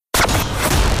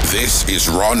This is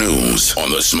Raw News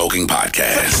on the Smoking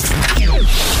Podcast.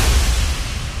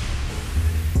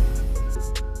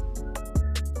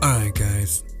 Alright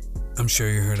guys, I'm sure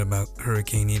you heard about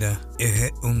Hurricane Ida. It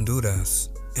hit Honduras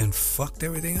and fucked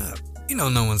everything up. You know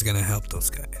no one's gonna help those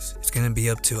guys. It's gonna be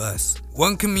up to us.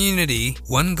 One community,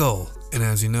 one goal. And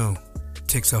as you know, it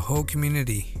takes a whole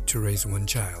community to raise one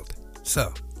child.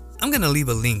 So, I'm gonna leave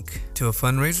a link to a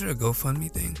fundraiser, a GoFundMe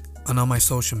thing, on all my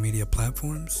social media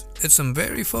platforms that some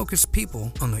very focused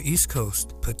people on the East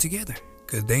Coast put together.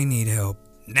 Cause they need help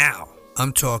now.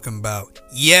 I'm talking about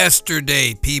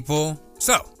yesterday, people.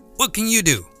 So, what can you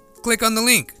do? Click on the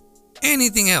link.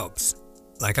 Anything else?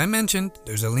 Like I mentioned,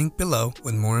 there's a link below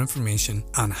with more information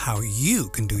on how you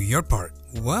can do your part.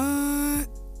 What?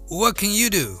 What can you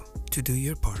do to do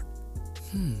your part?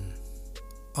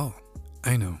 Oh,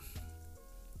 I know.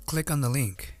 Click on the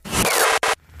link.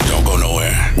 Don't go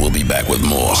nowhere. We'll be back with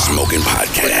more Smoking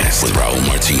Podcast with Raul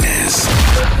Martinez.